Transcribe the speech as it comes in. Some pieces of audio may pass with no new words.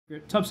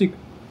Top secret.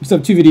 We still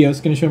have 2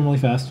 videos. Going to show them really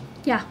fast.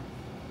 Yeah.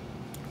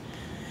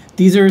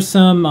 These are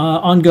some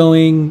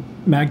ongoing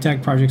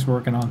MagTag projects we're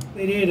working on.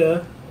 Hey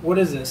Data, what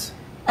is this?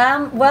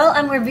 Well,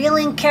 I'm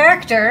revealing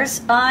characters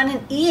on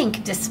an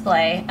e-ink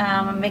display.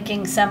 I'm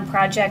making some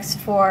projects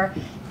for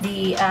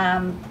the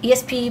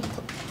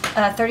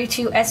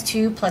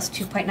ESP32S2 plus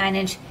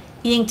 2.9-inch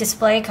e-ink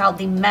display called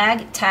the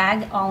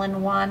MagTag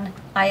All-in-One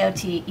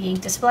IoT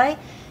e-ink display.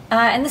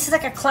 And this is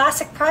like a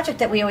classic project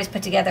that we always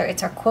put together.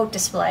 It's our quote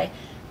display,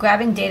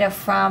 grabbing data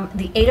from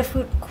the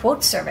Adafruit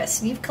quote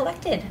service. You've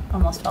collected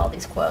almost all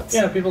these quotes.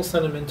 Yeah, people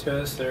send them in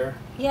to us. They're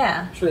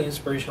really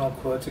inspirational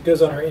quotes. It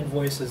goes on our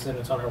invoices and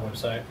it's on our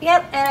website.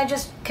 Yep, and I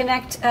just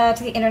connect to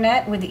the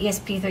internet with the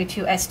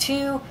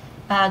ESP32S2,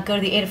 go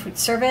to the Adafruit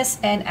service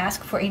and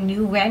ask for a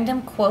new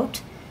random quote,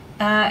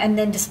 and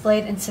then display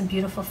it in some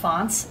beautiful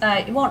fonts.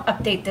 It won't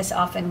update this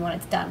often when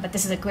it's done, but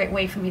this is a great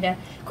way for me to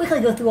quickly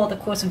go through all the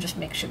quotes and just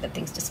make sure that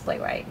things display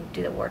right and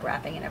do the word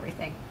wrapping and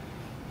everything.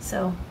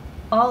 So,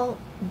 all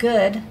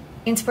good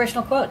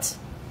inspirational quotes.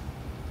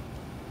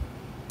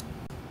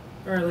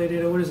 All right, Lady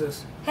Data, what is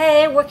this?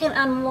 Hey, working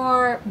on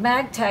more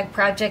MagTag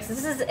projects.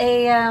 This is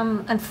a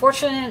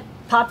unfortunate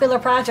popular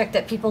project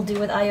that people do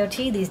with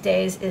IoT these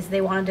days. Is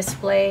they want to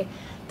display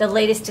the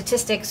latest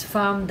statistics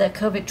from the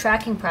COVID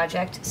tracking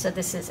project. So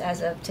this is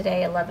as of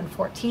today,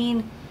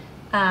 11/14.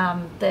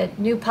 The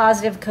new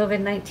positive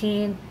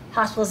COVID-19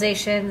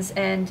 hospitalizations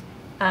and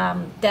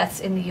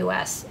deaths in the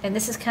U.S. And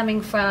this is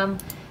coming from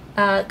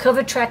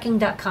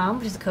COVIDtracking.com,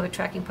 which is a COVID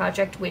tracking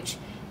project, which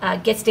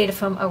gets data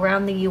from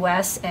around the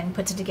U.S. and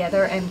puts it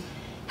together and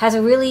has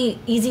a really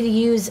easy to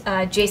use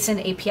JSON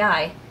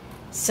API.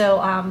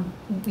 So,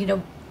 you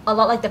know, a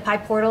lot like the Pi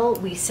portal,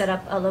 we set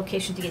up a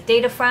location to get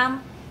data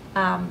from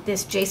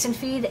this JSON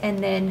feed, and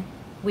then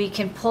we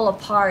can pull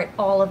apart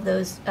all of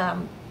those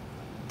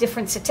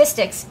different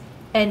statistics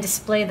and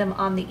display them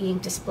on the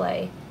e-ink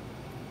display.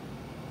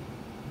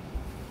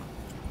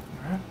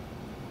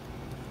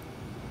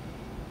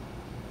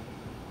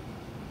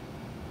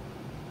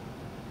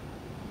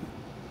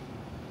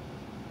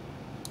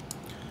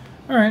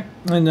 All right,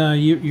 and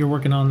you're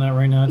working on that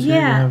right now too.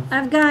 Yeah,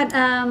 I've got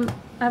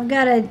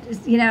a,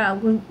 you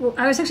know,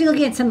 I was actually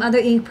looking at some other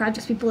ink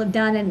projects people have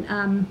done,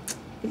 and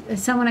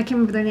someone, I can't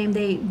remember their name,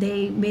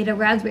 they made a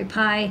Raspberry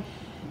Pi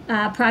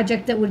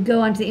project that would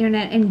go onto the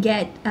internet and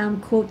get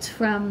quotes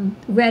from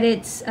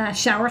Reddit's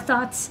Shower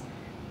Thoughts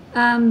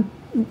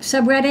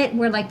subreddit,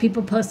 where like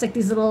people post like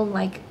these little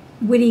like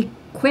witty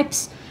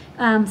quips.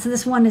 So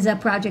this one is a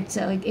project,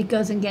 so it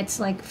goes and gets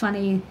like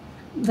funny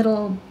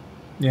little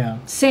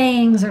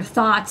sayings or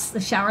thoughts, the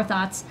shower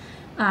thoughts,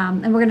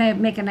 and we're gonna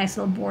make a nice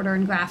little border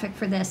and graphic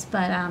for this.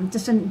 But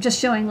just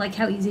showing like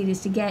how easy it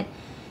is to get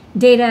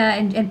data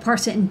and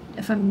parse it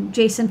from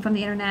JSON from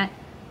the internet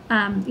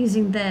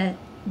using the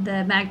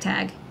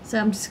MagTag. So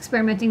I'm just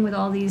experimenting with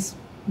all these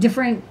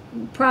different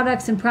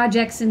products and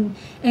projects and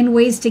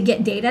ways to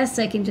get data,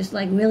 so I can just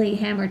like really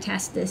hammer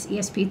test this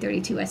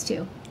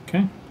ESP32S2.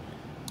 Okay.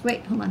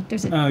 Wait, hold on.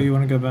 There's a. Oh, you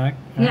want to go back?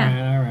 All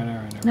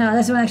right. No,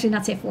 that's one actually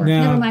not safe for.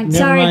 No, never mind.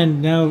 Never Sorry.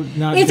 mind. No,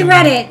 not. It's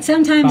Reddit.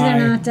 Sometimes they're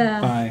not.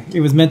 Bye. It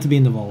was meant to be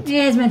in the vault.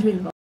 Yeah, it's meant to be in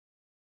the vault.